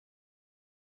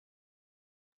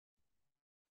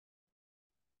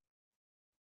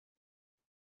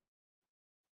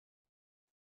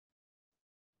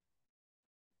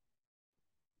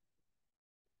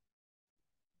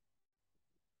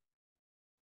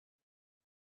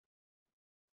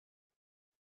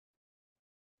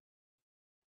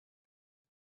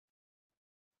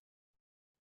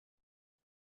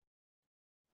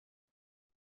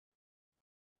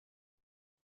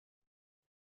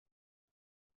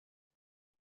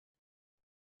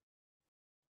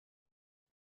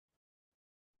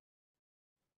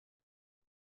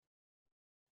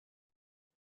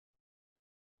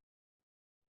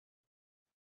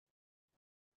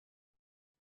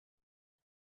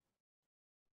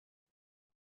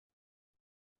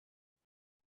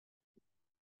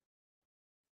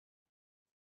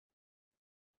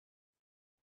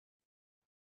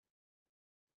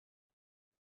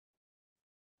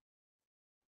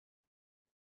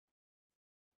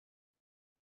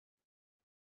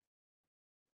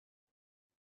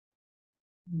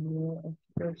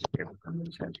ये स्क्रिप्ट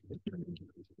हमेशा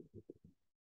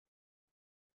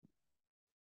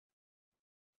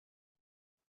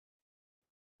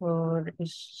और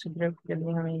इस स्क्रिप्ट के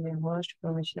लिए हमें ये होस्ट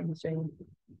परमिशन चाहिए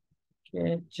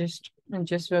कि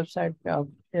जिस वेबसाइट पे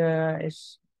आप इस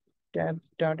टैब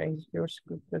डाटा एग्जीक्यूट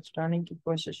स्क्रिप्ट को चलाने की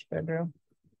कोशिश कर रहे हो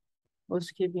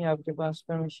उसकी भी आपके पास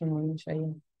परमिशन होनी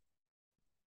चाहिए।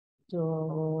 तो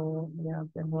यहाँ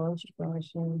पे होस्ट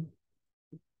परमिशन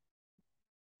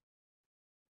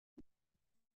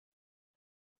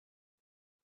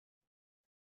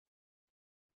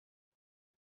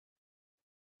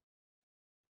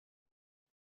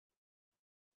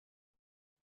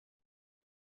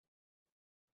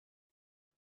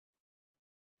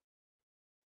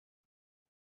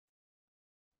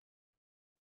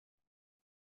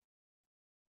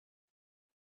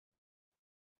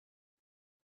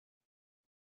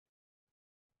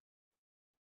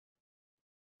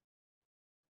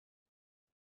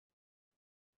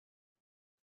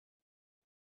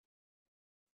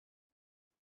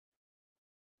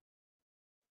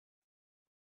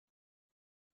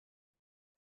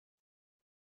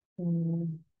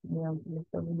यहाँ पे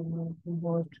कभी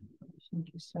होस्ट परमिशन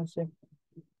किस तरह से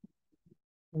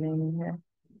नहीं है।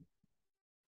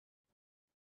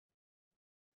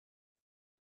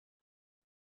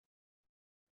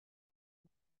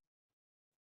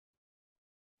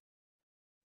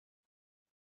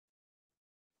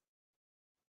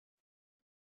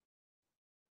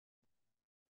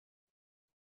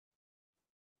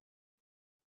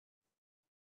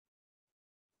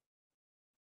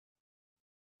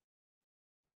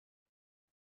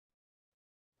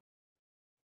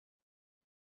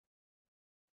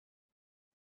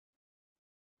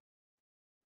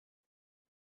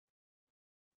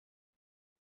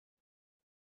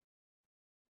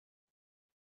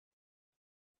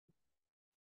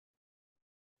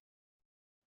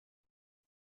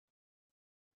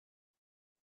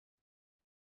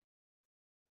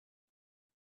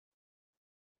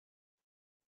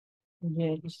 ये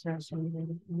इस तरह से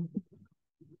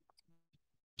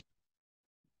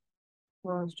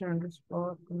होस्ट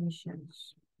अंडरस्कोर परमिशंस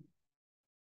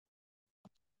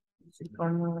इसे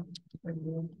करना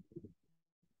चाहिए।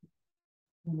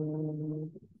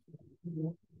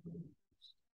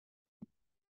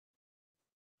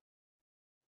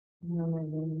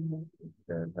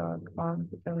 डॉट कॉम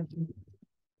की तरफ से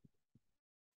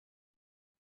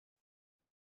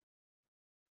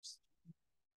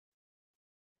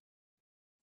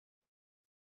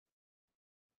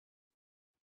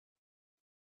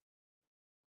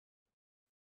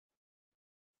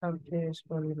अब फिर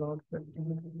इसको रिलोड करते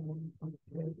हैं।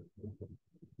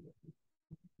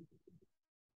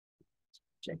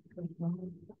 चेक करता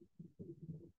हूँ।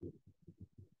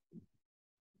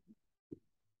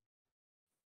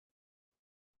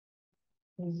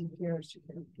 Easier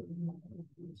security.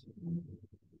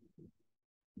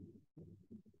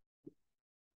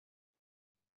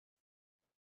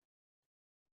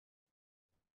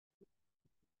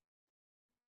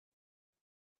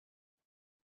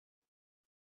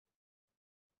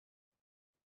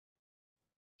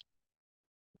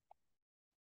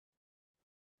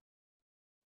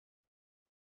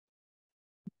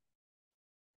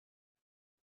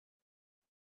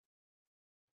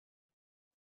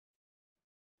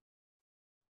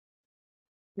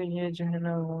 तो ये जो है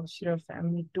ना वो सिर्फ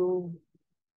MV2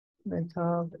 में था।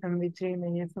 MV3 में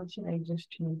ये फंक्शन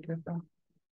एग्जिस्ट नहीं करता।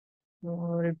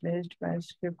 वो replaced by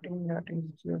scripting dot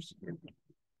execute script.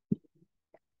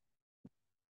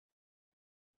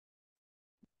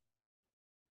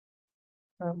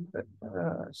 अब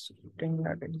स्क्रिप्टिंग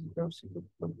डॉट एग्जीक्यूट स्क्रिप्ट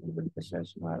को गूगल पे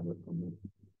सर्च मार दूंगी।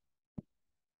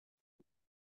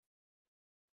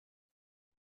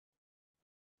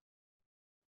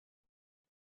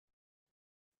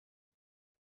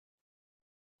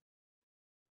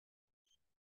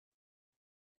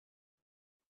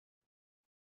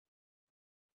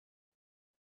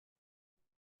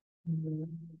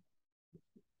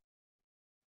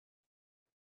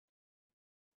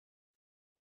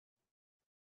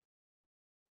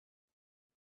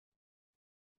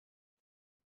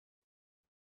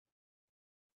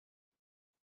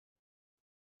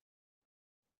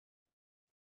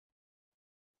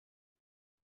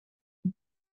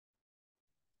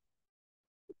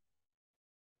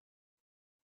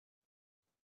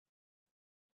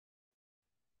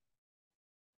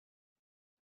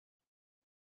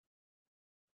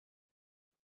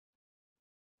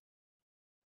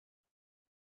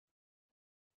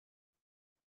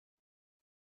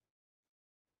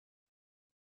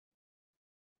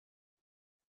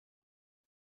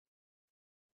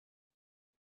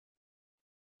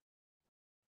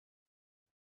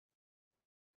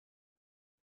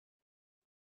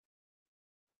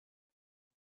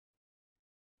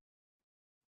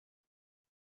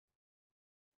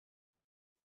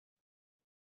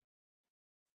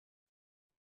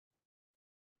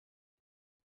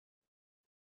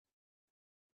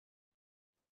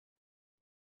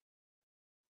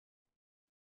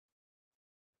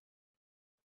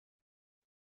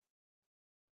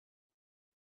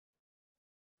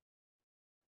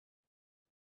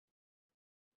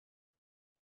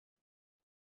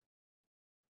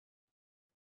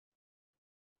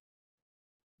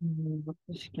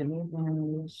 इसके लिए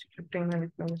मैं स्क्रिप्टिंग में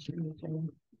लिखना चाहिए।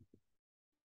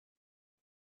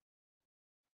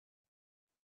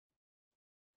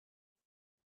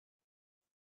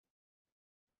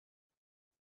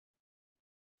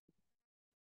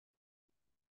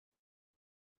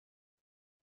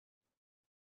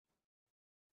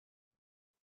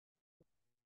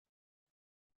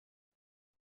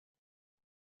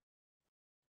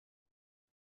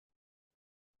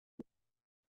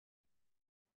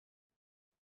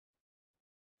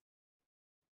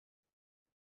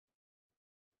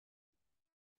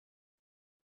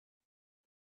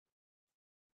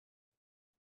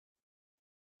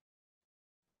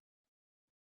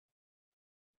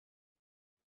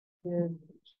 फिर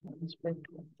इंस्पेक्ट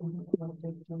करते हैं और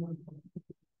देखते हैं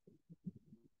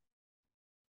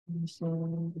जैसे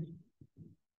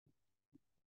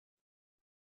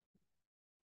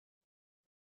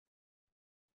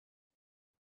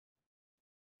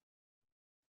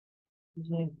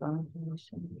ये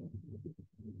configuration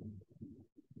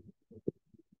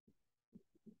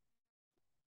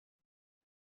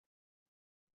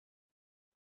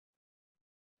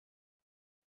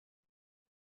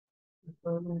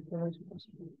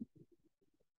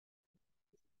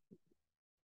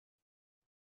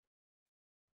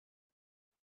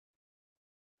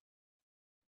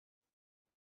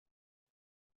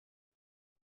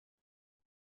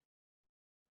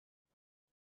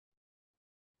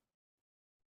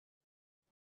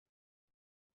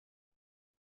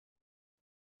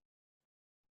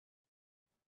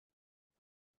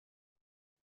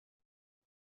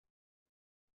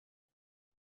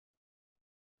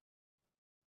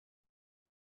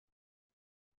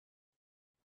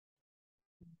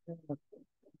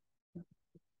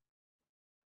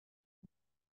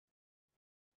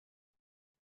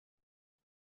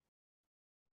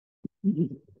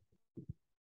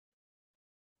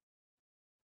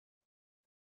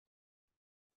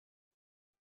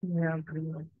Yeah,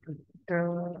 pretty much.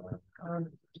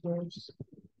 Yes,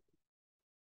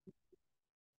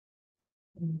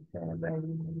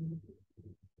 very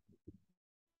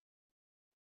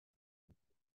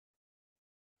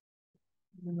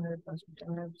हमारे पास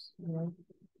tabs है,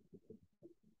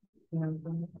 यहाँ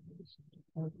पर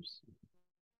tabs,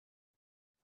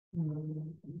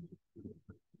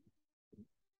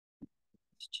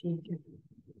 ठीक है,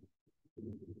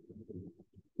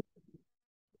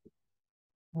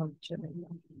 अब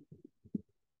चलेगा।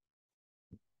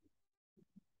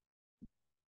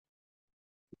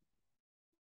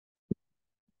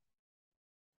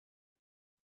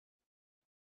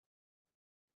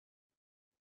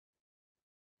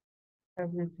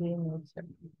 Everything is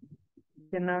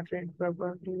cannot read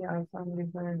properly. I found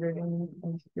different reading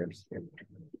execute script.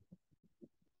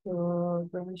 So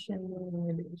permission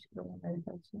maybe इसको हमारे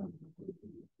पास ना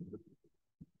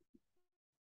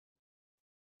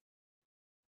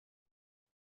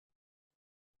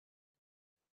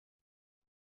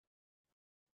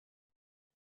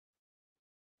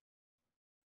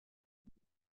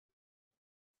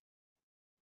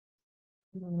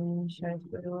शायद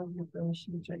पर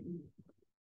permission चाहिए।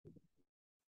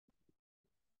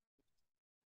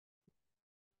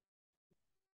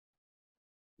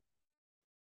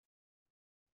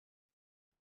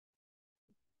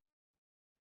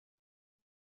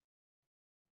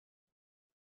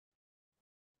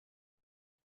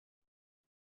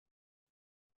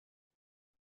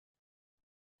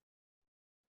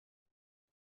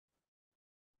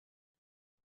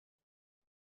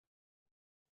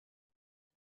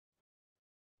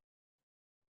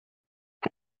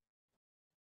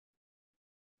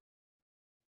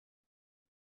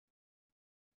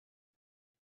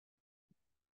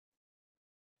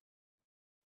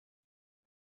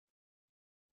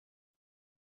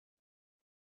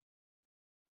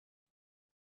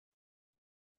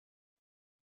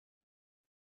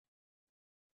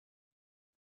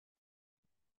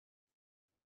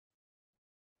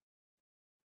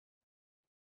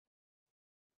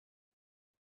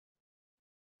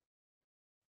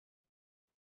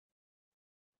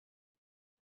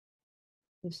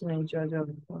 इसमें जो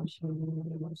permission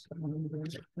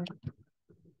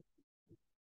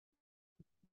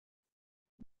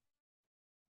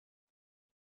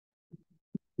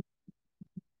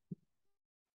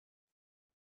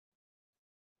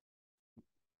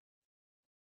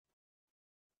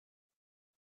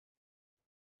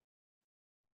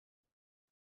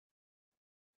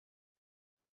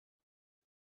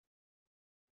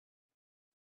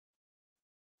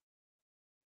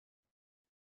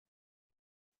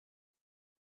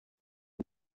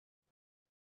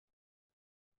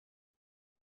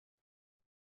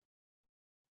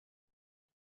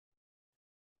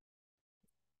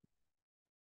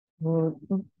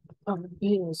और अब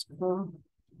भी इसको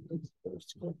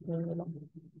इसको करने वाला हूँ।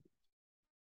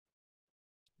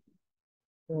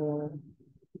 तो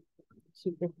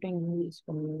स्क्रिप्टिंग ही इस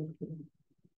कम्युनिटी।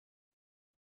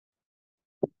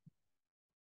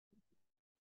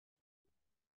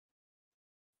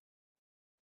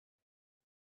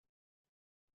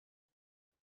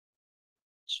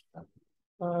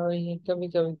 और ये कभी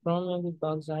कभी क्रोम में भी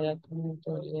बग्स आ जाते हैं,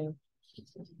 तो ये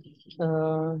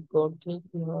कोड ठीक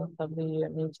भी हो तभी ये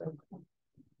नहीं चलता।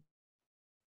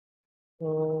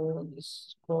 तो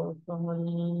इसको तो हम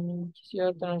किसी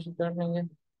और तरह से कर लेंगे,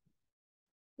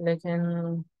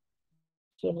 लेकिन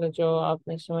चलो जो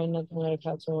आपने समझना था मेरे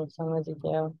ख्याल से वो समझ ही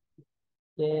गया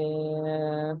कि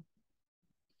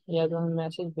या तो हम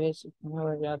मैसेज भेज सकते हैं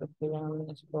और या तो फिर हम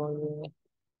इसको ये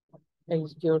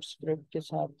एग्जीक्यूट स्क्रिप्ट के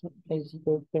साथ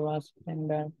एग्जीक्यूट करवा सकते हैं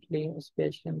डायरेक्टली उस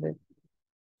पेज के अंदर।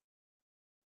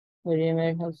 और ये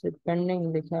मेरे ख्याल से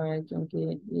पेंडिंग लिखा हुआ है, क्योंकि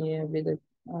ये अभी तक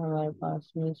हमारे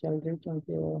पास नहीं चल रही,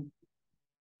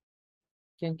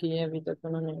 क्योंकि ये अभी तक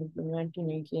उन्होंने इम्प्लीमेंट ही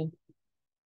नहीं किया।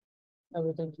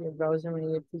 अभी तक ये ब्राउजर में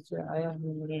ये फीचर आया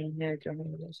ही नहीं है, जो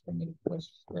हम यूज़ करने की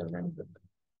कोशिश कर रहे हैं।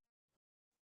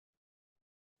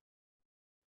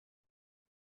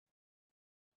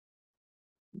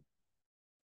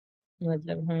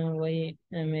 मतलब हम वही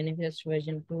मैनिफेस्ट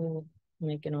वर्जन 2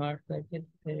 में कन्वर्ट करके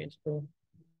फिर इसको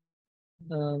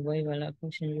वही वाला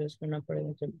फंक्शन यूज़ करना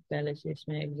पड़ेगा जो पहले से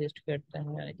इसमें एग्जिस्ट करता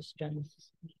है इस टाइम।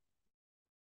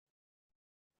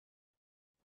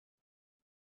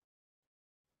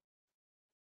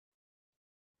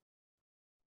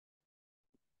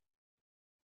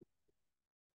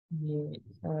 ये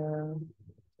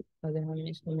अगर हम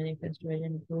इसको मैनिफेस्ट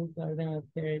वर्जन 2 कर दें और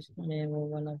फिर इसमें वो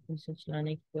वाला फंक्शन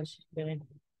चलाने की कोशिश करें,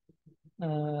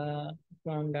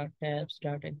 from dot tabs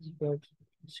dot execute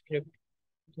script,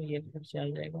 तो ये फिर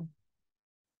चल जाएगा।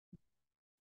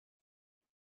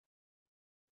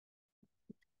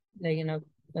 लेकिन अब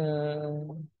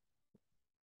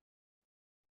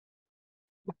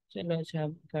चलो अच्छा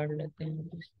अब कर लेते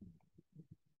हैं।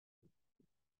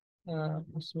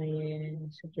 उसमें ये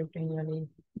स्क्रिप्टिंग वाली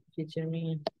फीचर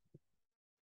नहीं है,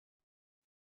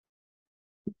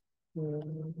 तो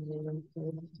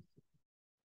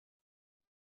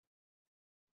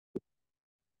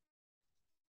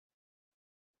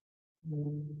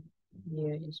ये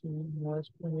ये इसमें वॉइस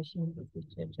परमिशन की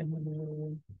फीचर जो है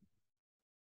वो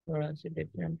थोड़ा सा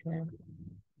डिफरेंट है।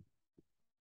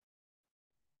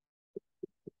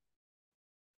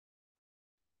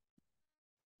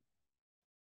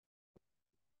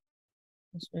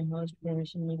 इसमें होस्ट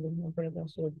परमिशन नहीं लिखना पड़ेगा,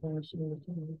 सिर्फ परमिशन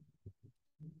लिखेंगे।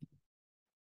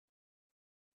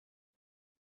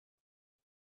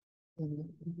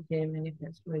 ये मैंने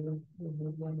फर्स्ट वर्जन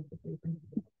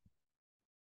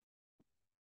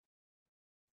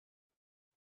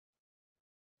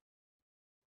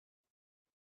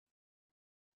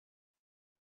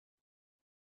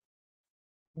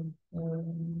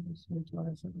इसमें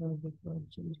थोड़ा सा और डिफॉल्ट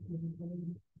चेंज करना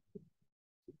पड़ेगा।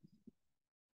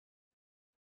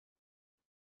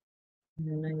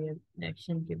 ना ये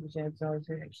एक्शन के बजाय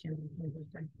ब्राउजर एक्शन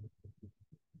होता है।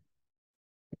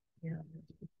 या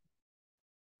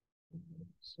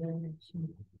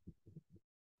एक्शन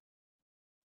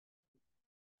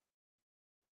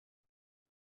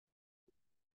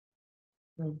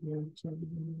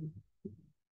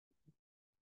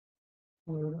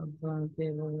और अब वहाँ पे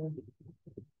वो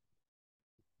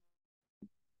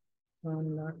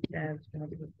टैब्स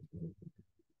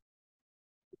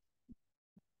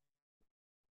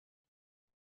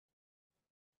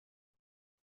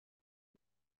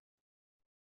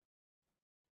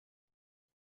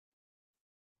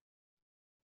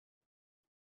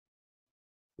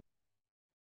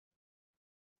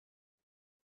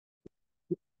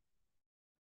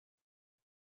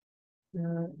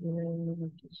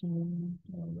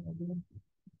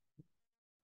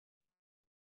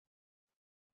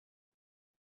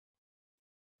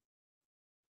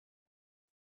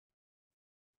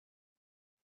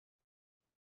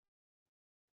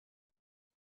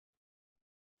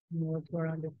वो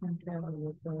थोड़ा डिफरेंट है और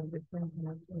वो थोड़ा डिफरेंट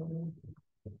है, तो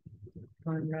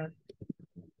कॉन्ट्रैक्ट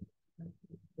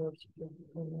कोर्स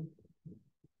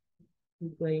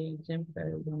कोई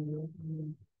एग्जाम्पल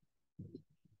दूंगी।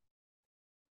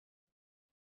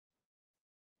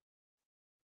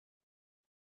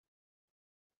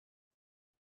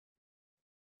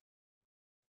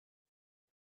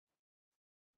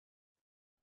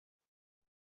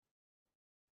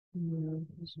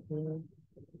 इसको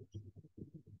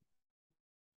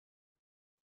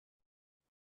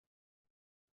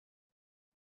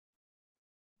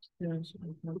इस तरह से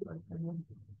लिखना पड़ता है।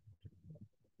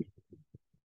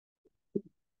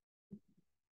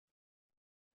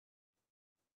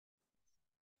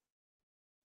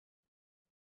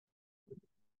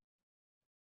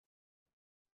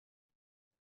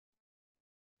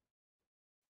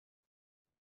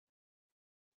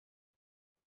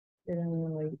 फिर हमें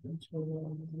वही कुछ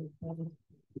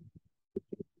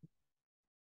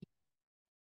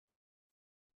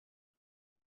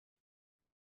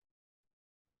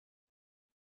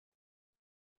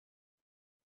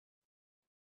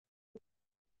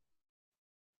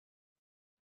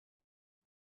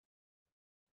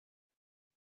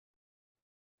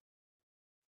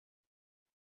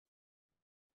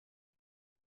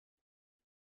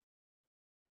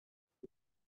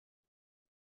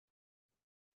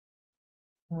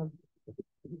हाँ,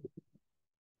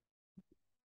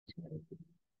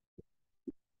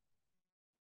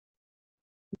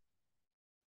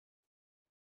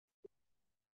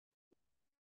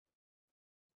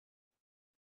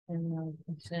 and now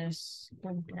access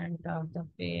content of the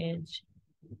page.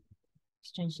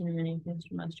 Extension managers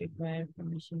must require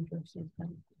permission to access the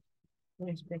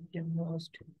respective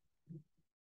host.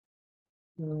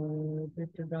 तो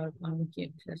twitter.com की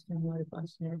एक्सेस हमारे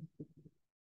पास है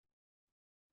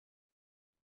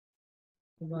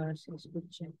दोबारा से इसको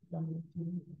चेक कर लेते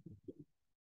हैं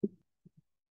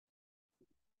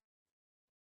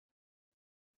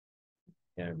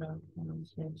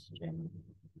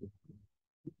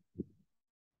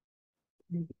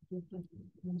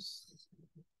twitter.com से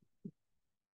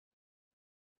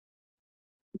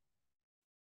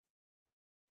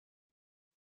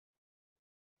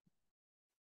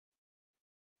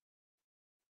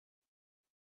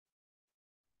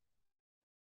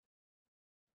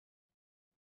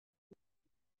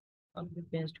copy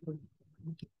paste को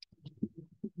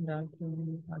डाल के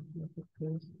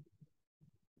मैंने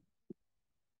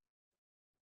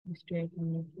स्टे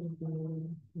करने के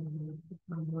लिए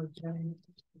काम हो जाए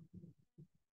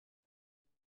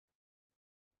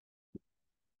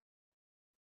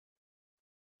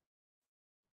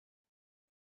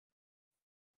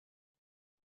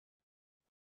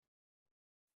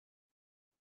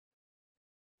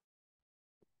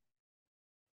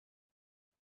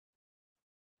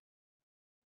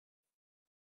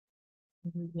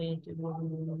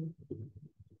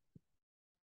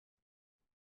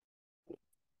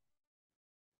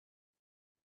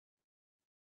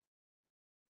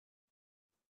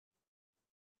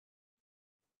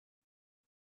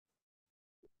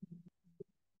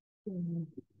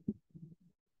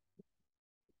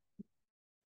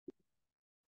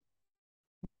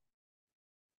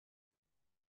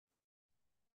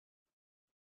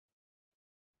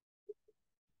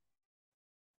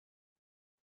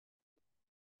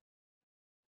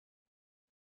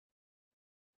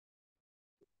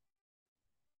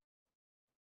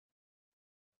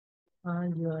हाँ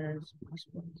you are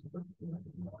responsible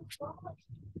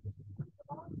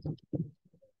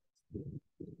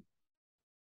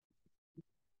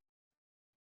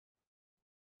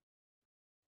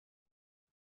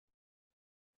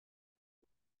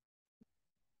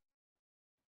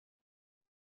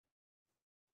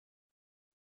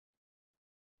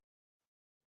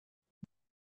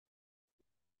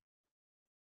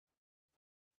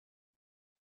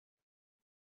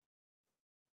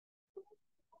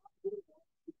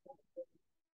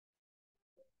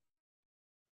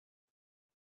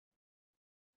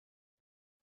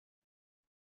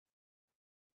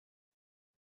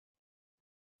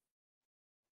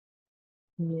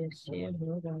ये सेव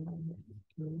हो रहा है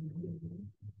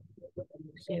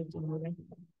सेव तो हो रहा है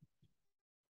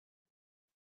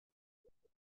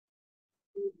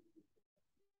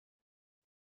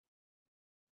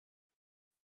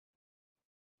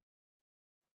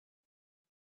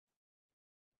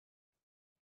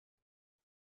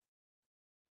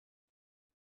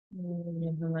ये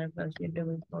हमारे पास ये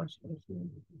डबल कॉस्ट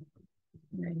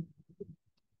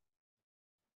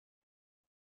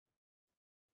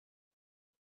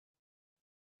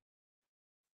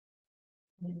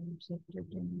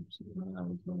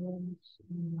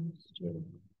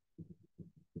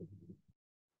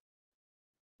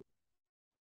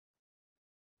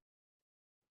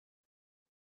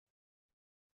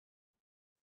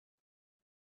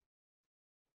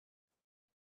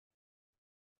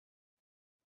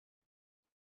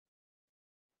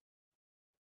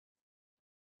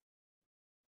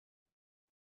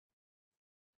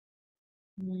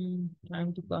नहीं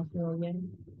टाइम तो काफी हो गया है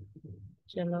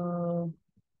चलो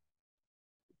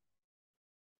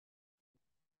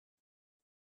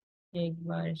एक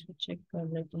बार इसको चेक कर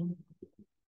लेते हैं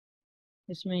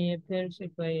इसमें ये फिर से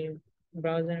कोई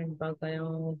ब्राउजर बग आया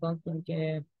होगा क्योंकि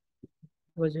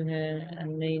वो जो है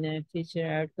नई नए फीचर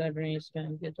ऐड कर रहे हैं इस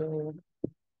टाइम पे तो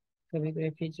कभी कोई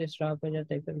फीचर स्टॉप हो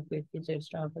जाता है कभी कोई फीचर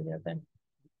स्टॉप हो जाता है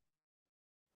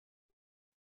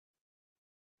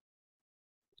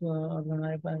तो अब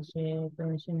हमारे पास ये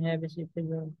परमिशन है बस इस पे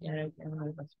जो कह रहा है कि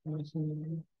हमारे पास परमिशन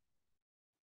नहीं है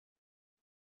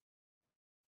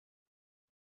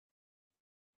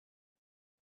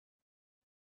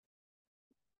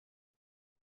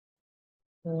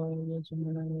तो ये जो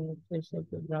है ना ये फिर से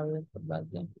ब्राउज़र पर बात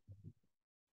दें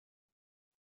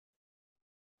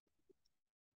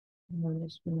और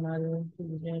इसमें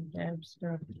हमारे टैब्स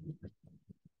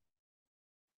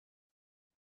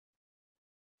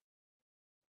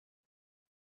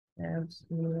टैब्स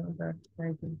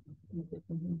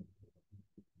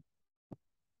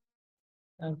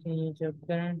ताकि ये जो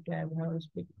करंट टैब है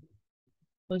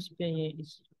उस पे ये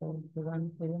इसको रन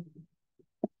करें।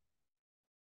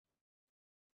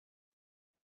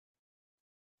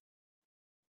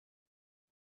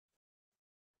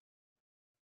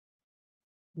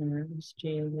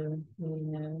 Still, we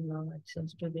have no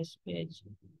access to this page.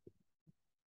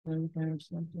 Sometimes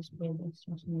not this page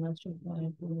extension must require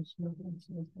permission to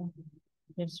access the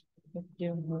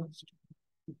respective host.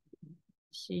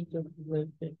 Seek a Google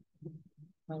Fit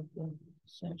of the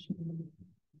session.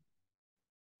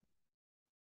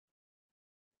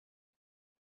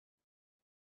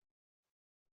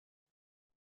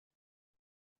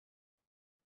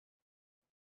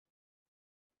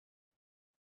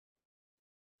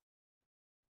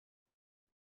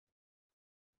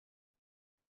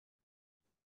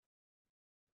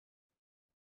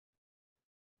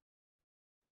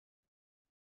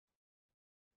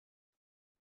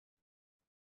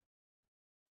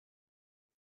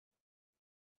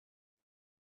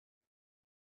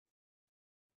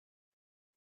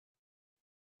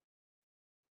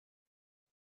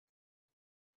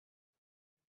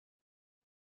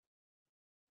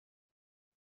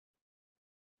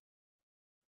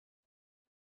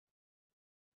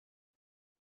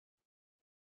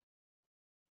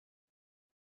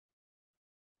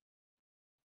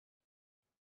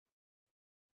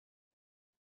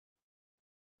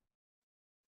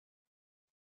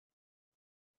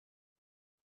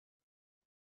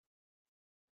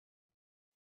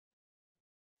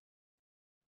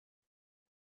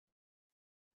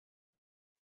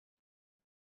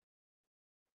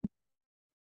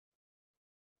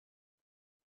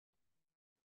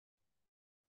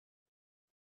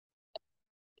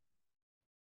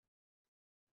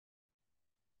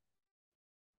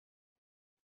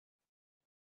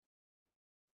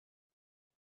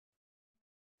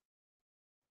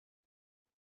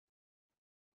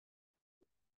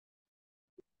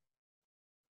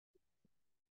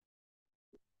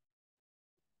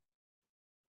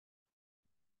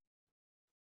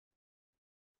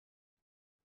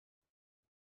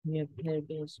 We appear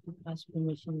based to pass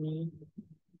permission नहीं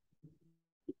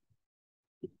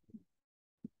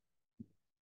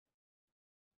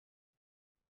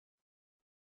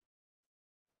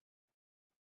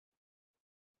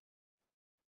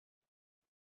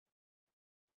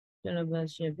चलो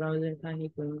बस ये browser का ही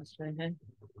कोई मसला है।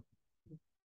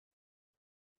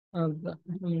 अब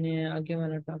हमने आगे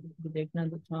वाला टॉपिक भी देखना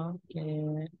तो था कि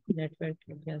नेटवर्क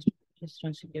रिक्वेस्ट किस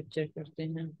तरह से कैप्चर करते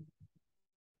हैं।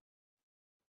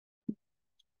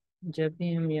 जब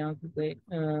भी हम यहाँ पे कोई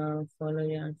फॉलो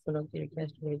या अनफॉलो की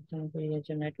रिक्वेस्ट भेजते हैं तो ये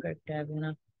जो नेटवर्क टैब है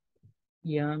ना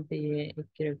यहाँ पे ये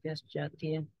एक रिक्वेस्ट जाती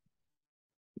है।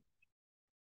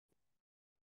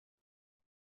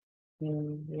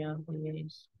 यहाँ पे ये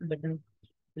इस बटन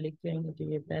क्लिक करेंगे तो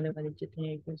ये पहले वाली जितनी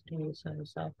रिक्वेस्ट है ये सारे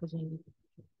साफ हो जाएंगे।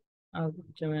 अब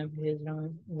जो मैं भेज रहा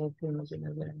हूँ वो फिर मुझे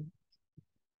नजर आए।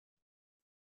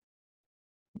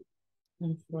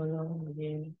 अनफॉलो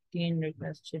ये 3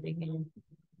 रिक्वेस्ट चली गई हैं।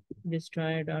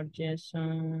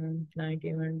 destroy.json, client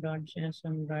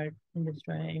event.json, right,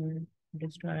 destroy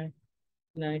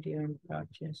client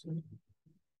event.json,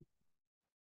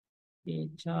 ये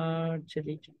 4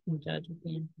 चली जा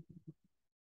चुकी हैं।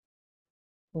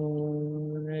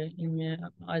 और इनमें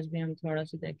आज भी हम थोड़ा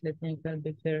सा देख लेते हैं, कल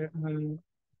भी फिर हम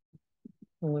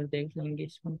और देख लेंगे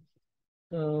इसको।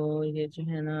 तो ये जो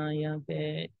है ना यहाँ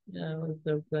पे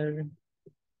ऊपर ऊपर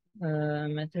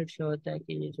मेथड शो होता है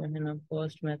कि ये जो है ना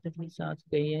पोस्ट मेथड के साथ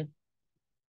गई है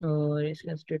और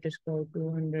इसका स्टेटस कोड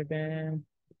 200 है।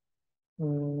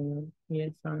 ये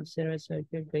फ्रॉम सर्वर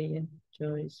सर्किट गई है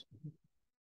जो इस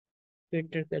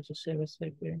ट्विटर का जो सर्वर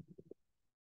सर्किट है।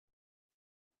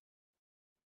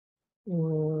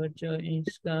 और जो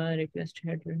इसका रिक्वेस्ट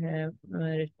हेडर है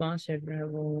रिस्पांस हेडर है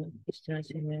वो इस तरह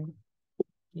से है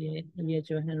कि ये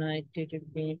जो है ना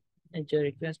HTTP जो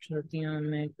रिक्वेस्ट होती हैं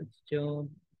उनमें कुछ जो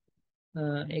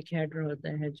एक हेडर होता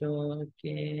है जो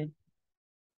कि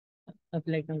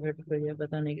अपने कंप्यूटर को ये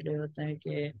बताने के लिए होता है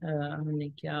कि हमने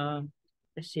क्या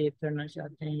सेव करना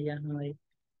चाहते हैं या हमारी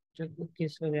जो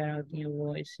कुकीज वगैरह होती हैं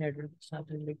वो इस हेडर के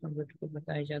साथ अगले कंप्यूटर को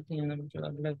बताई जाती हैं और जो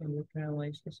अगला कंप्यूटर है वो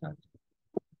इसके साथ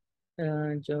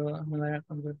जो हमारा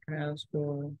कंप्यूटर है उसको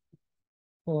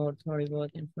और थोड़ी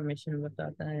बहुत इंफॉर्मेशन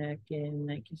बताता है कि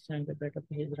मैं किस तरह का डाटा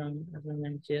भेज रहा हूँ, अगर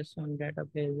मैं जेएसओन डाटा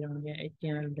भेज रहा हूँ या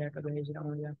एचटीएमएल डाटा भेज रहा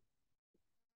हूँ या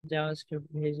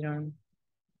जावास्क्रिप्ट भेज रहा हूँ।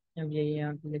 अब यही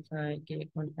यहाँ पे लिखा है कि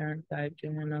कंटेंट टाइप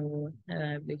जो है ना वो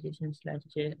एप्लीकेशन स्लैश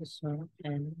जेएसओन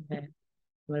है।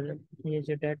 मतलब ये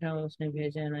जो डाटा उसने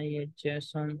भेजा है ना ये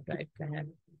जेएसओन टाइप का है।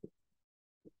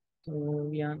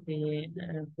 तो यहाँ पे ये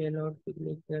पेलोड पे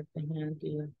क्लिक करते हैं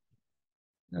कि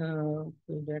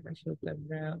कोई डाटा शो कर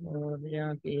रहा है, और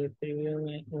यहाँ पे ये प्रीव्यू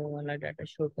में वो वाला डाटा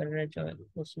शो कर रहा है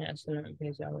जो उसने असल में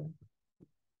भेजा हुआ है,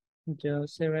 जो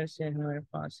सर्वर से हमारे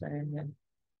पास आया है।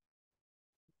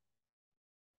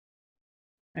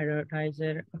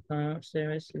 एडवर्टाइजर अकाउंट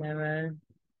सर्विस लेवल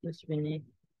कुछ भी नहीं,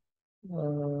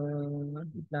 और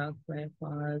ब्लॉक बाय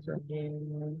फाइल्स और ये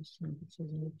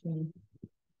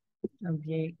अब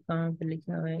ये कहाँ पे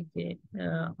लिखा हुआ है कि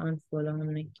अनफॉलो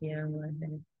हमने किया हुआ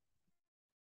है,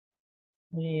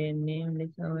 ये नेम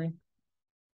लिखा हुआ है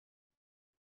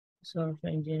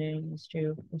सॉफ्टवेयर इंजीनियरिंग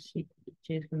इंस्टीट्यूट, उसी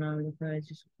चीज़ का नाम लिखा है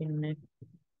जिसको हमने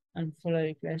अनफॉलो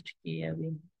रिक्वेस्ट की है अभी।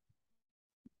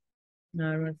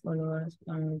 नॉर्मल फॉलोअर्स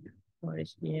काउंट, और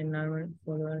इसलिए नॉर्मल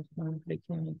फॉलोअर्स काउंट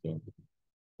लिखे हैं कि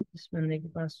इस बंदे के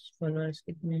पास फॉलोअर्स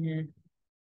कितने हैं।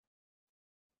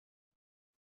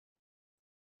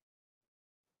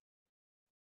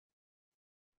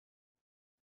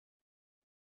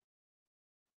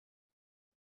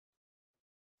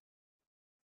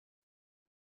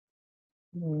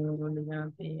 और यहाँ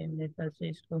पे ये मेरे पास से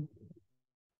इसको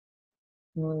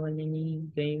वो वाली नहीं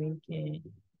गई हुई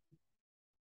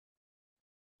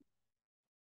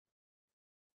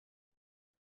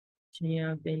कि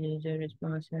यहाँ पे ये जो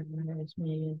रिस्पॉन्स है इसमें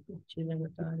ये कुछ चीज़ें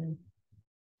बता रहे हैं।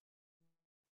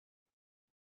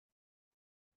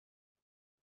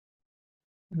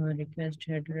 Request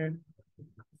header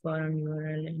forum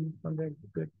URL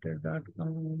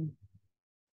infoget.twitter.com,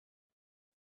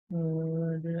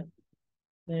 और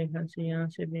मेरे ख्याल से यहाँ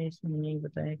से भी इसने नहीं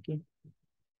बताया कि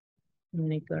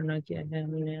हमने करना क्या है,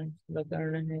 हमने फॉलो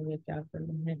करना है या क्या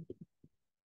करना है।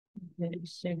 फिर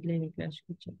इससे अगली रिक्वेस्ट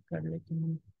को चेक कर लेते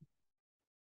हैं।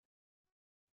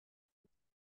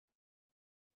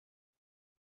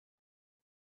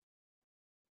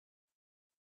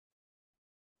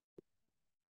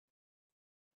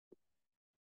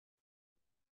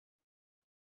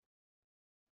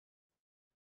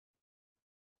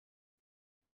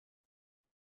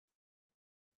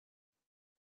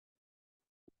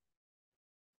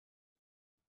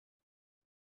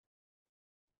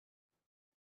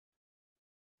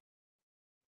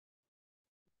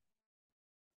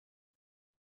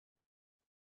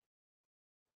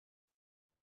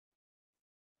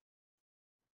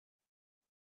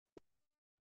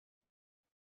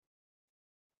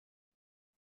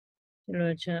 चलो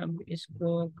अच्छा, अब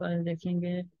इसको कल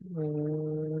देखेंगे।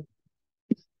 और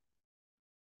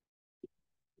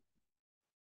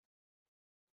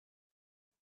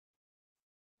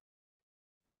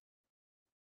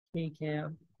ठीक है,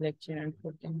 अब लेक्चर एंड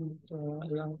करते हैं, तो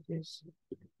अल्लाह हाफिज़।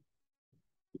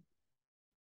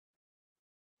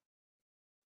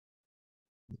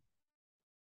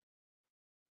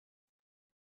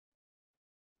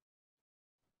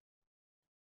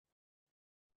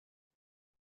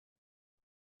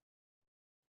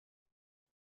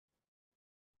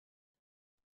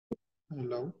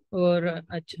 हेलो। और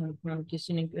अच्छा, हाँ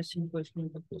किसी ने क्वेश्चन पूछने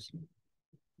का पूछ लिया।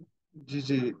 जी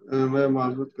जी, मैं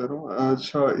माजूद कर रहा हूँ।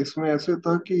 अच्छा, इसमें ऐसे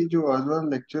था कि जो आज वाला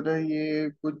लेक्चर है ये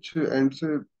कुछ एंड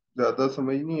से ज़्यादा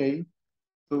समझ नहीं आई,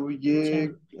 तो अच्छा, ये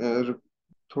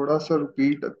थोड़ा सा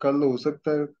रिपीट कल हो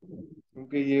सकता है,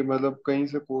 क्योंकि ये मतलब कहीं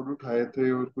से कोड उठाए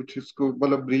थे और कुछ इसको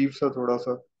मतलब ब्रीफ सा थोड़ा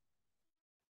सा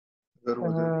अगर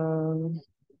हो जाए।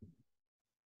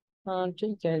 हाँ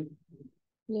ठीक है,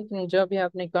 लेकिन जब भी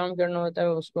आपने काम करना होता है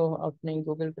उसको अपने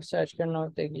गूगल पर सर्च करना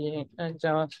होता है कि ये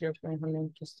जावास्क्रिप्ट में हमें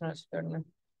किस तरह से करना है।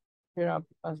 फिर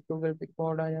आपके पास गूगल पे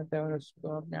कोड आ जाता है और उसको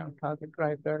आपने उठा के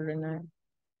ट्राई कर लेना है।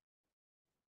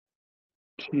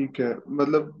 ठीक है,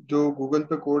 मतलब जो गूगल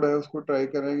पे कोड है उसको ट्राई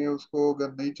करेंगे, उसको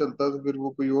अगर नहीं चलता तो फिर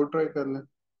वो कोई और ट्राई कर लें।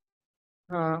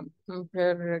 हाँ,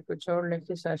 फिर कुछ और लिख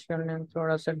के सर्च कर लें,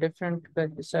 थोड़ा सा डिफरेंट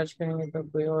करके सर्च करेंगे तो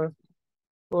कोई और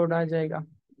कोड आ जाएगा।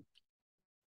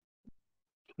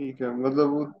 ठीक है, मतलब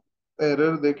वो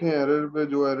एरर देखें, एरर पे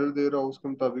जो एरर दे रहा हो उसके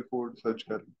मुताबिक कोड सर्च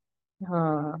कर।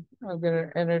 हाँ,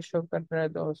 अगर एरर शो कर रहा है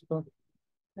तो उसको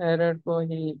एरर को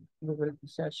ही गूगल पे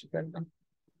सर्च कर दें।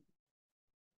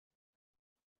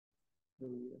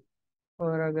 लें।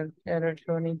 और अगर एरर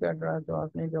शो नहीं कर रहा तो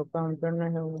आपने जो काम करना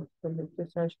है वो उसको लिख के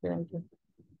सर्च करें कि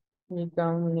ये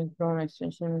काम हमने क्रोम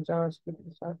एक्सटेंशन जावास्क्रिप्ट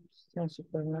के साथ कैसे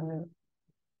करना है।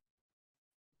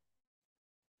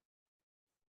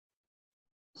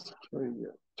 सही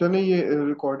है। चलिए ये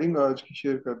रिकॉर्डिंग आज की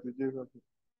शेयर कर दीजिएगा।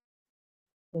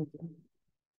 ठीक है।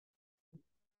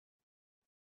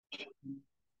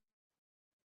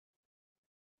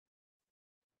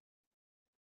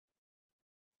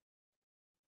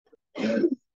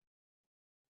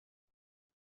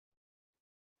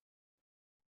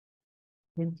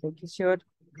 ठीक है, किसी और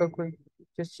का कोई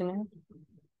क्वेश्चन है?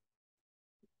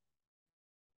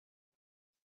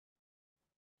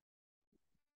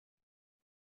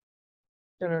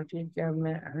 चलो ठीक है, अब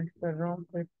मैं ऐड कर रहा हूँ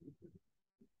फिर।